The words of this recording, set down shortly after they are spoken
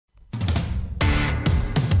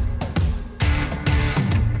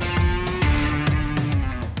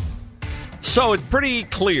So it's pretty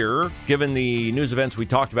clear, given the news events we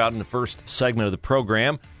talked about in the first segment of the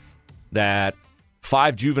program, that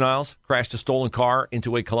 5 juveniles crashed a stolen car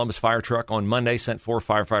into a Columbus fire truck on Monday, sent 4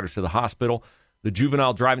 firefighters to the hospital. The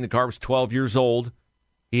juvenile driving the car was 12 years old.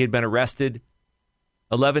 He had been arrested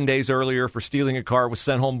 11 days earlier for stealing a car, was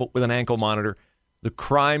sent home with an ankle monitor. The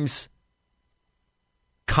crimes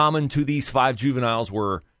common to these 5 juveniles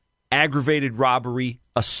were aggravated robbery,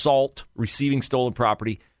 assault, receiving stolen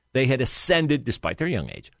property. They had ascended, despite their young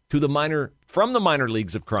age, from the minor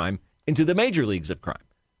leagues of crime into the major leagues of crime.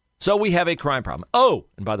 So we have a crime problem. Oh,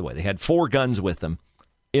 and by the way, they had 4 guns with them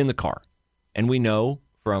in the car. And we know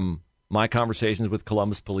from my conversations with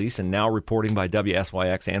Columbus police and now reporting by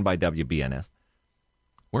WSYX and by WBNS,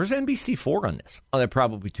 where's NBC4 on this? Oh, they're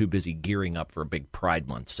probably too busy gearing up for a big Pride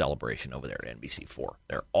Month celebration over there at NBC4.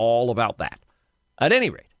 They're all about that. At any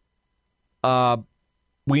rate,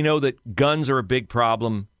 we know that guns are a big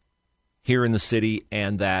problem here in the city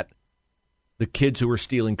and that the kids who are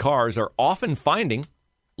stealing cars are often finding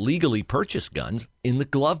legally purchased guns in the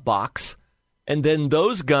glove box, and then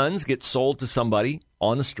those guns get sold to somebody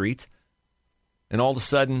on the streets, and all of a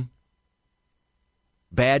sudden,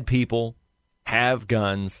 bad people have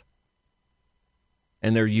guns,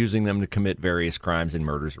 and they're using them to commit various crimes and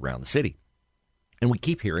murders around the city. And we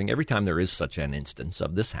keep hearing, every time there is such an instance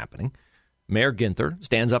of this happening, Mayor Ginther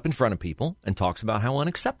stands up in front of people and talks about how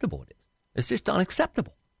unacceptable it is. It's just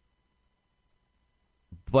unacceptable.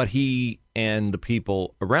 But he and the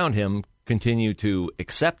people around him continue to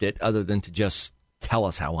accept it, other than to just tell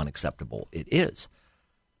us how unacceptable it is.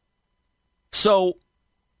 So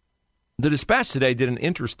the Dispatch today did an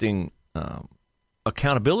interesting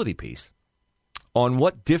accountability piece on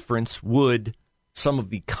what difference would some of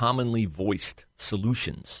the commonly voiced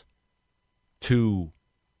solutions to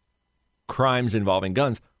crimes involving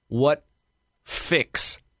guns, what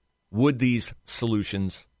fix would these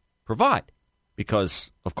solutions provide? Because,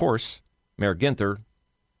 of course, Mayor Ginther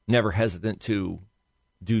never hesitant to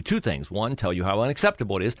do 2 things. 1, tell you how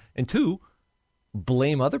unacceptable it is, and 2,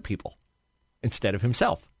 blame other people instead of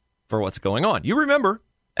himself for what's going on. You remember,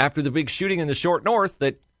 after the big shooting in the Short North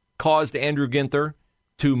that caused Andrew Ginther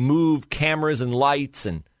to move cameras and lights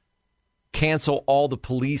and cancel all the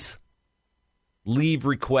police leave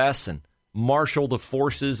requests and marshal the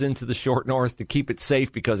forces into the Short North to keep it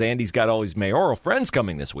safe because Andy's got all his mayoral friends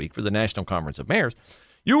coming this week for the National Conference of Mayors.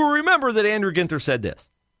 You will remember that Andrew Ginther said this: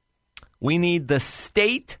 we need the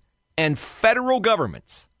state and federal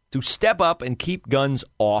governments to step up and keep guns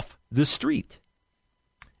off the street.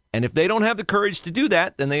 And if they don't have the courage to do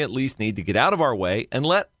that, then they at least need to get out of our way and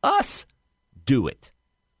let us do it.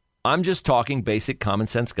 I'm just talking basic common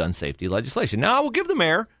sense gun safety legislation. Now, I will give the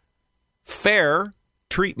mayor fair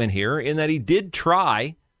treatment here in that he did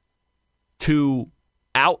try to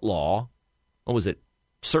outlaw,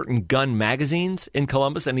 certain gun magazines in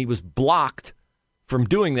Columbus, and he was blocked from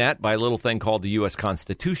doing that by a little thing called the U.S.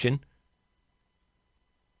 Constitution,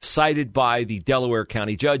 cited by the Delaware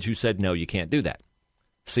County judge who said, no, you can't do that.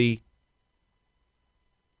 See,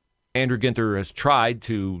 Andrew Ginther has tried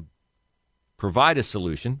to provide a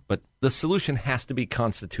solution, but the solution has to be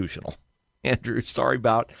constitutional. Andrew, sorry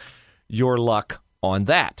about your luck on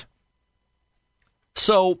that.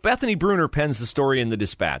 So Bethany Bruner pens the story in the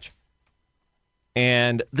Dispatch.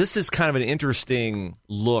 And this is kind of an interesting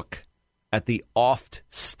look at the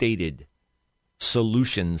oft-stated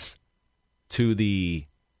solutions to the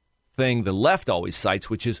thing the left always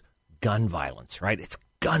cites, which is gun violence, right? It's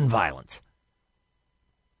gun violence.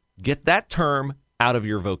 Get that term out of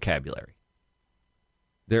your vocabulary.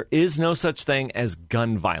 There is no such thing as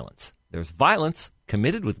gun violence. There's violence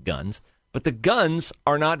committed with guns, but the guns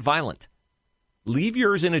are not violent. Leave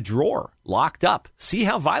yours in a drawer, locked up. See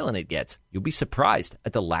how violent it gets. You'll be surprised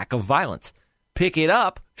at the lack of violence. Pick it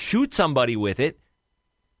up, shoot somebody with it.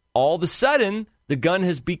 All of a sudden, the gun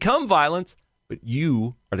has become violence, but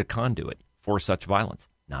you are the conduit for such violence,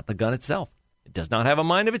 not the gun itself. It does not have a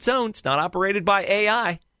mind of its own. It's not operated by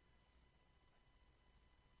AI.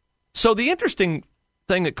 So the interesting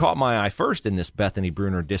thing that caught my eye first in this Bethany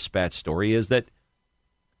Bruner Dispatch story is that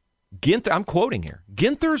Ginther, I'm quoting here,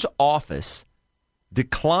 Ginther's office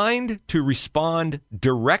declined to respond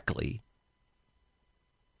directly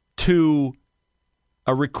to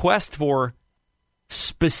a request for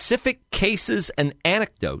specific cases and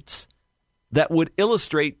anecdotes that would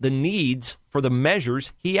illustrate the needs for the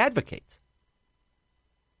measures he advocates.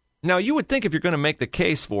 Now, you would think if you're going to make the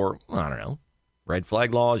case for, I don't know, red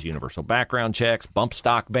flag laws, universal background checks, bump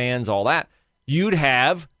stock bans, all that, you'd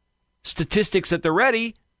have statistics at the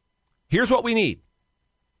ready. Here's what we need.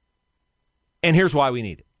 And here's why we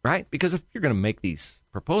need it. right? Because if you're going to make these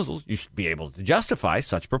proposals, you should be able to justify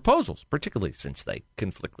such proposals, particularly since they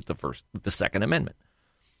conflict with the Second Amendment.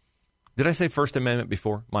 Did I say First Amendment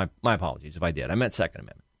before? My apologies if I did. I meant Second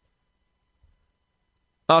Amendment.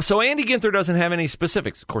 So Andy Ginther doesn't have any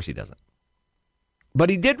specifics. Of course he doesn't. But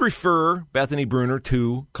he did refer Bethany Bruner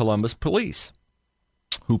to Columbus Police,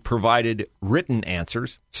 who provided written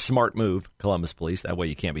answers. Smart move, Columbus Police. That way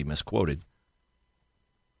you can't be misquoted.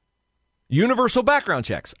 Universal background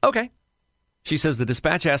checks. Okay. She says the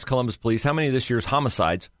dispatch asked Columbus Police how many of this year's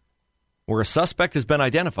homicides where a suspect has been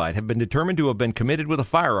identified have been determined to have been committed with a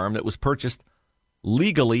firearm that was purchased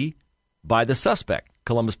legally by the suspect.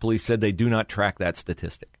 Columbus Police said they do not track that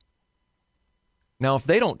statistic. Now, if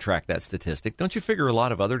they don't track that statistic, don't you figure a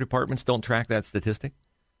lot of other departments don't track that statistic?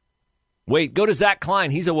 Wait, go to Zach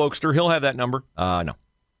Klein. He's a wokester. He'll have that number. No.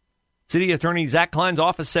 City Attorney Zach Klein's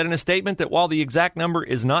office said in a statement that while the exact number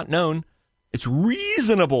is not known, it's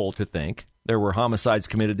reasonable to think there were homicides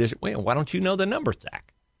committed this year. Wait, why don't you know the number,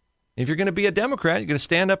 Zach? If you're going to be a Democrat, you're going to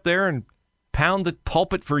stand up there and pound the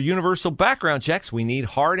pulpit for universal background checks. We need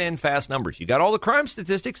hard and fast numbers. You got all the crime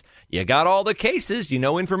statistics. You got all the cases. You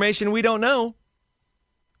know information we don't know.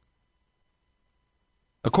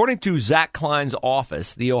 According to Zach Klein's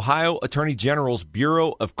office, the Ohio Attorney General's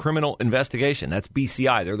Bureau of Criminal Investigation, that's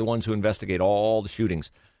BCI, they're the ones who investigate all the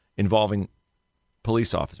shootings involving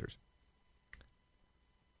police officers.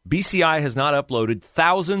 BCI has not uploaded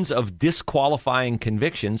thousands of disqualifying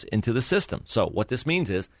convictions into the system. So what this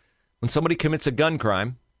means is when somebody commits a gun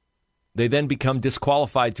crime, they then become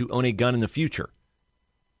disqualified to own a gun in the future.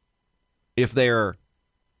 If they're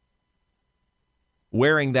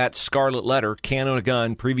wearing that scarlet letter, can't own a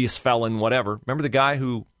gun, previous felon, whatever. Remember the guy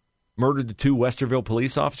who murdered the 2 Westerville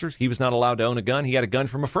police officers? He was not allowed to own a gun. He had a gun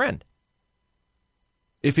from a friend.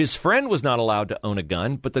 If his friend was not allowed to own a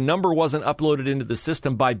gun, but the number wasn't uploaded into the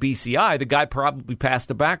system by BCI, the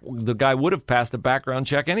guy would have passed a background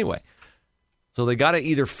check anyway. So they got to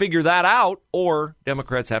either figure that out, or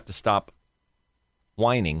Democrats have to stop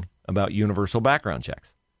whining about universal background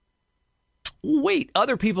checks. Wait,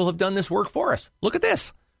 other people have done this work for us. Look at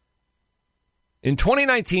this. In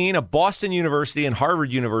 2019, a Boston University and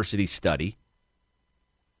Harvard University study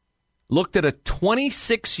looked at a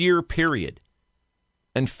 26-year period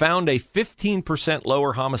and found a 15%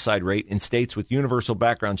 lower homicide rate in states with universal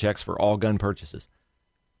background checks for all gun purchases.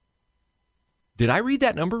 Did I read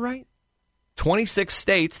that number right? 26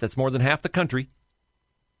 states, that's more than half the country.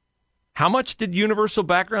 How much did universal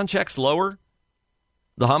background checks lower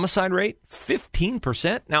the homicide rate?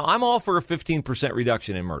 15%. Now, I'm all for a 15%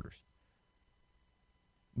 reduction in murders.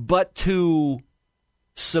 But to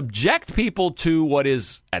subject people to what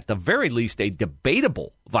is, at the very least, a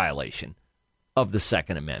debatable violation of the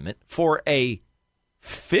Second Amendment for a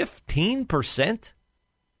 15%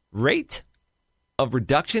 rate of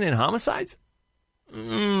reduction in homicides?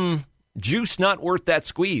 Juice not worth that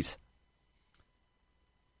squeeze.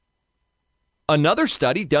 Another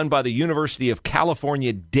study done by the University of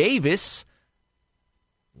California, Davis.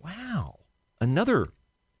 Wow. Another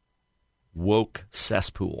woke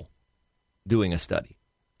cesspool doing a study.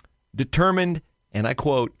 Determined, and I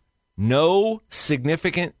quote, no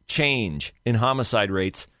significant change in homicide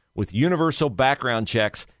rates with universal background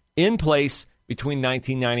checks in place between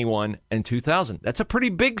 1991 and 2000. That's a pretty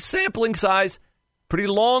big sampling size, pretty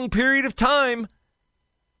long period of time.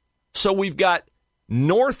 So we've got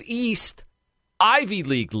Northeast Ivy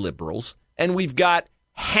League liberals, and we've got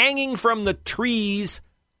hanging from the trees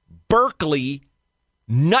Berkeley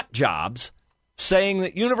nut jobs saying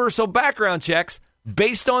that universal background checks,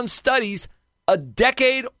 based on studies, a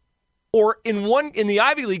decade, or in the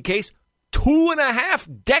Ivy League case,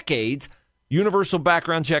 2.5 decades, universal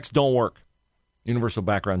background checks don't work. Universal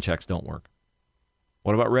background checks don't work.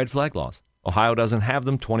 What about red flag laws? Ohio doesn't have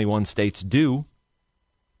them. 21 states do.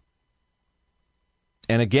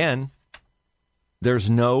 And again, there's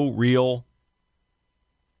no real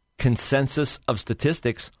consensus of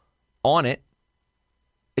statistics on it,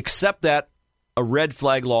 except that a red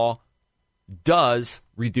flag law does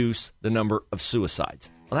reduce the number of suicides.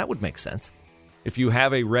 Well, that would make sense. If you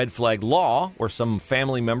have a red flag law or some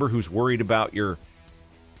family member who's worried about your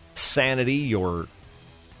sanity, your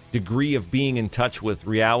degree of being in touch with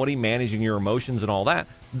reality, managing your emotions and all that,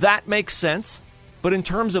 that makes sense. But in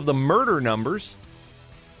terms of the murder numbers,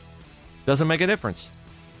 doesn't make a difference.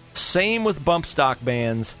 Same with bump stock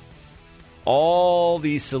bans. All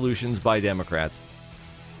these solutions by Democrats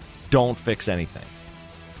don't fix anything.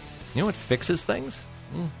 You know what fixes things?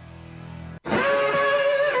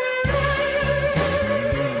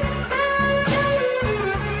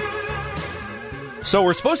 So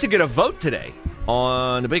we're supposed to get a vote today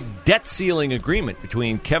on the big debt ceiling agreement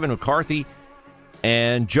between Kevin McCarthy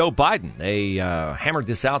and Joe Biden. They hammered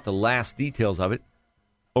this out, the last details of it,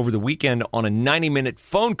 over the weekend on a 90-minute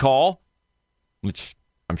phone call, which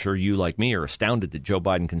I'm sure you, like me, are astounded that Joe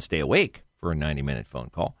Biden can stay awake for a 90-minute phone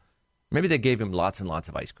call. Maybe they gave him lots and lots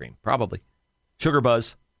of ice cream. Probably. Sugar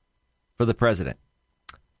buzz for the president.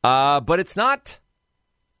 But it's not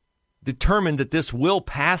determined that this will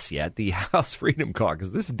pass yet. The House Freedom Caucus,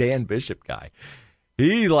 this Dan Bishop guy,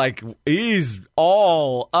 he's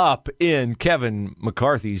all up in Kevin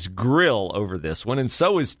McCarthy's grill over this one, and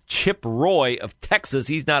so is Chip Roy of Texas.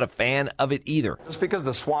 He's not a fan of it either. Just because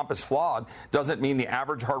the swamp is flawed doesn't mean the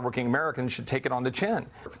average hardworking American should take it on the chin.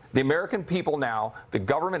 The American people now, the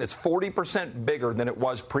government is 40% bigger than it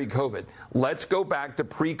was pre-COVID. Let's go back to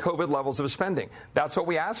pre-COVID levels of spending. That's what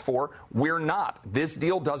we asked for. We're not. This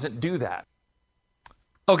deal doesn't do that.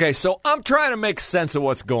 Okay, so I'm trying to make sense of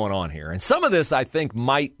what's going on here. And some of this, I think,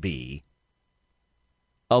 might be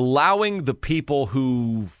allowing the people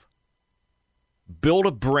who've built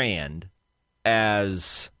a brand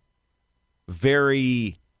as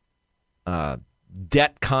very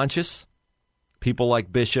debt conscious, people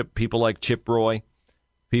like Bishop, people like Chip Roy,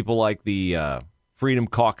 people like the Freedom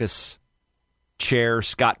Caucus chair,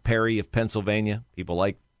 Scott Perry of Pennsylvania, people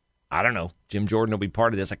like, I don't know, Jim Jordan will be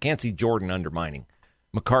part of this. I can't see Jordan undermining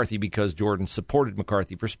McCarthy because Jordan supported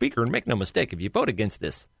McCarthy for Speaker. And make no mistake, if you vote against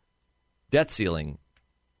this debt ceiling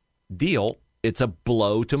deal, it's a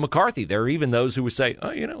blow to McCarthy. There are even those who would say, oh,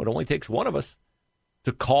 it only takes one of us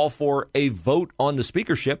to call for a vote on the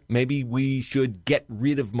speakership. Maybe we should get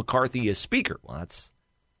rid of McCarthy as Speaker. Well, that's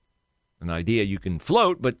an idea you can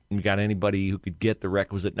float, but you got anybody who could get the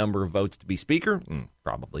requisite number of votes to be Speaker?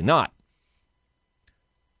 Probably not.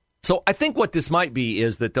 So I think what this might be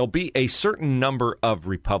is that there'll be a certain number of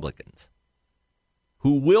Republicans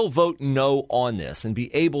who will vote no on this and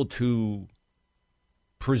be able to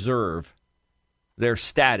preserve their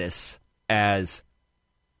status as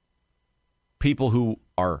people who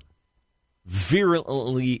are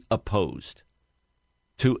virulently opposed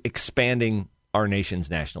to expanding our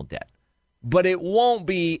nation's national debt. But it won't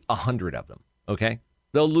be 100 of them, okay?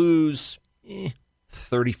 They'll lose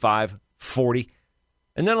 35, 40.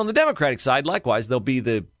 And then on the Democratic side, likewise, there'll be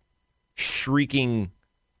the shrieking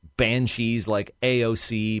banshees like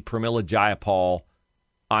AOC, Pramila Jayapal,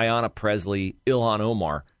 Ayanna Pressley, Ilhan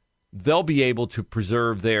Omar. They'll be able to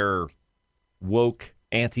preserve their woke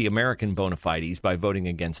anti-American bona fides by voting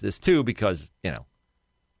against this too because,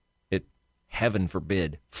 it, heaven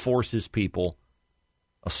forbid, forces people,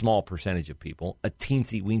 a small percentage of people, a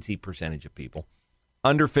teensy-weensy percentage of people,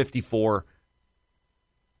 under 54,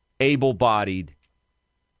 able-bodied,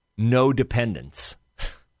 no dependents.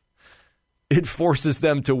 It forces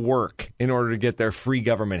them to work in order to get their free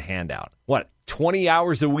government handout. What, 20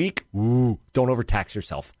 hours a week? Ooh, don't overtax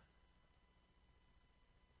yourself.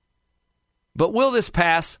 But will this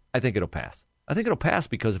pass? I think it'll pass. I think it'll pass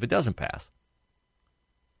because if it doesn't pass,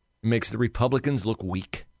 it makes the Republicans look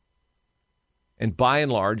weak. And by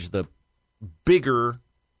and large, the bigger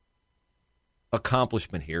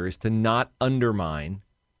accomplishment here is to not undermine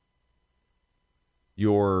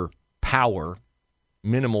your power,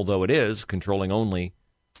 minimal though it is, controlling only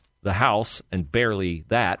the House and barely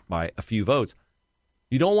that by a few votes.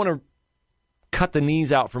 You don't want to cut the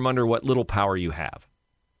knees out from under what little power you have.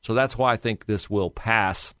 So that's why I think this will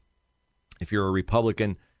pass. If you're a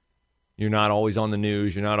Republican, you're not always on the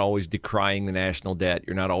news. You're not always decrying the national debt.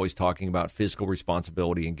 You're not always talking about fiscal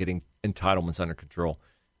responsibility and getting entitlements under control.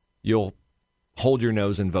 You'll hold your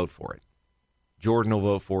nose and vote for it. Jordan will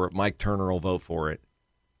vote for it. Mike Turner will vote for it.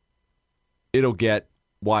 It'll get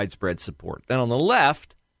widespread support. Then on the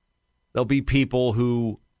left, there'll be people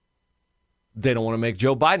who they don't want to make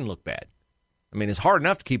Joe Biden look bad. I mean, it's hard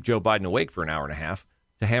enough to keep Joe Biden awake for an hour and a half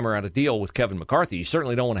to hammer out a deal with Kevin McCarthy. You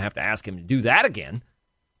certainly don't want to have to ask him to do that again.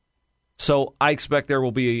 So I expect there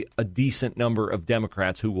will be a decent number of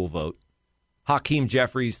Democrats who will vote. Hakeem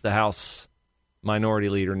Jeffries, the House Minority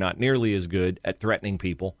Leader, not nearly as good at threatening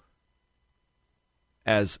people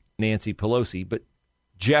as Nancy Pelosi, but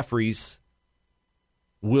Jeffries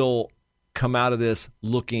will come out of this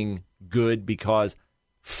looking good because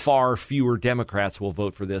far fewer Democrats will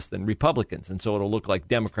vote for this than Republicans. And so it'll look like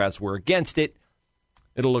Democrats were against it.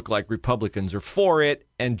 It'll look like Republicans are for it,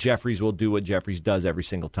 and Jeffries will do what Jeffries does every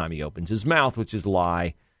single time he opens his mouth, which is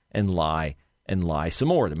lie and lie and lie some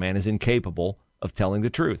more. The man is incapable of telling the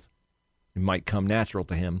truth. It might come natural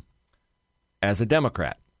to him as a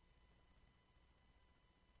Democrat.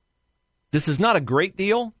 This is not a great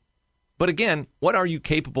deal, but again, what are you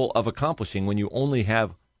capable of accomplishing when you only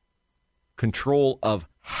have control of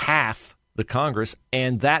half the Congress,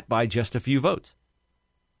 and that by just a few votes.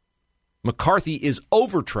 McCarthy is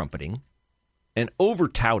over-trumpeting and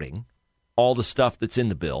over-touting all the stuff that's in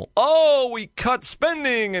the bill. Oh, we cut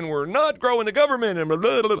spending and we're not growing the government. And blah,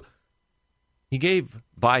 blah, blah. He gave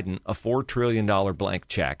Biden a $4 trillion blank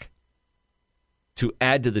check to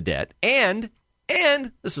add to the debt. And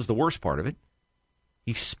this is the worst part of it,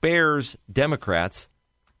 he spares Democrats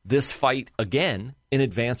this fight again in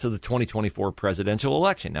advance of the 2024 presidential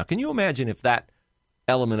election. Now, can you imagine if that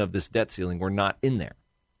element of this debt ceiling were not in there?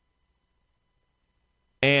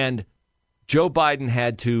 And Joe Biden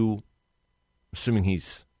had to, assuming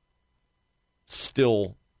he's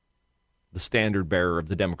still the standard bearer of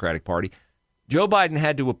the Democratic Party, Joe Biden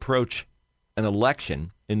had to approach an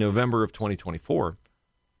election in November of 2024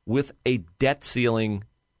 with a debt ceiling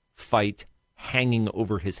fight hanging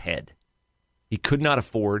over his head. He could not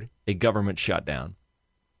afford a government shutdown.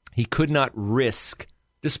 He could not risk,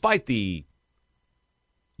 despite the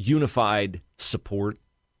unified support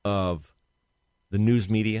of the news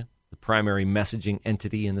media, the primary messaging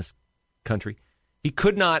entity in this country, he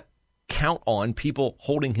could not count on people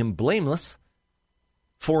holding him blameless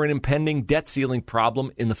for an impending debt ceiling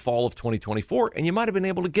problem in the fall of 2024, and you might have been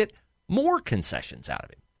able to get more concessions out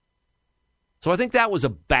of him. So I think that was a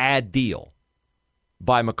bad deal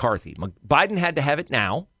by McCarthy. Biden had to have it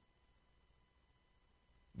now,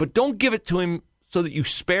 but don't give it to him so that you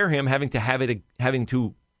spare him having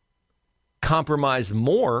to compromise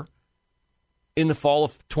more in the fall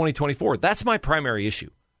of 2024. That's my primary issue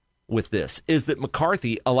with this, is that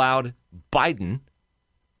McCarthy allowed Biden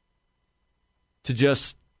to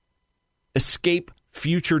just escape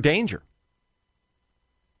future danger.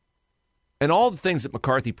 And all the things that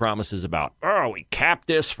McCarthy promises about, oh, we capped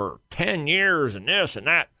this for 10 years and this and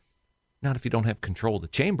that. Not if you don't have control of the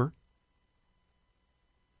chamber.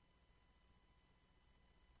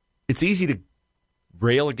 It's easy to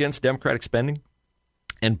rail against Democratic spending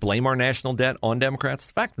and blame our national debt on Democrats.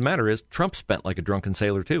 The fact of the matter is, Trump spent like a drunken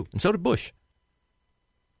sailor too, and so did Bush.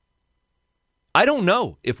 I don't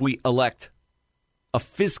know if we elect a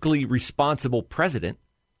fiscally responsible president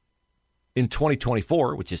in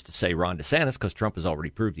 2024, which is to say Ron DeSantis, because Trump has already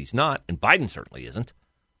proved he's not, and Biden certainly isn't.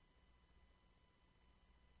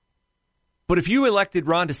 But if you elected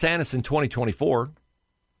Ron DeSantis in 2024,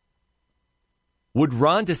 would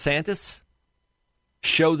Ron DeSantis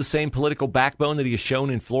show the same political backbone that he has shown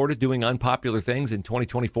in Florida, doing unpopular things in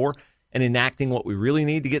 2024 and enacting what we really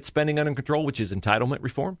need to get spending under control, which is entitlement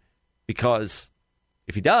reform? Because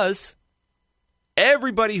if he does,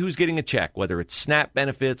 everybody who's getting a check, whether it's SNAP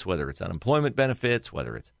benefits, whether it's unemployment benefits,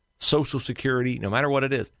 whether it's Social Security, no matter what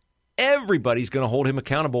it is, everybody's going to hold him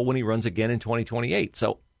accountable when he runs again in 2028.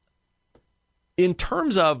 So in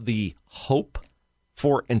terms of the hope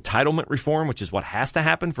for entitlement reform, which is what has to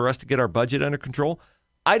happen for us to get our budget under control,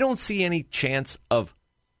 I don't see any chance of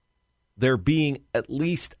there being at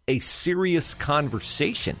least a serious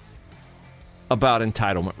conversation about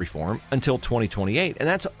entitlement reform until 2028. And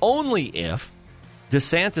that's only if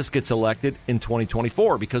DeSantis gets elected in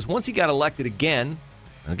 2024, because once he got elected again,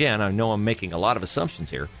 I know I'm making a lot of assumptions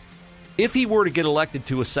here, if he were to get elected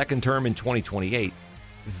to a second term in 2028,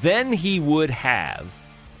 then he would have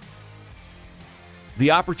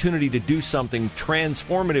the opportunity to do something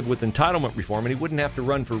transformative with entitlement reform, and he wouldn't have to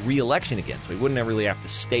run for re-election again, so he wouldn't really have to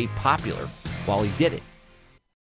stay popular while he did it.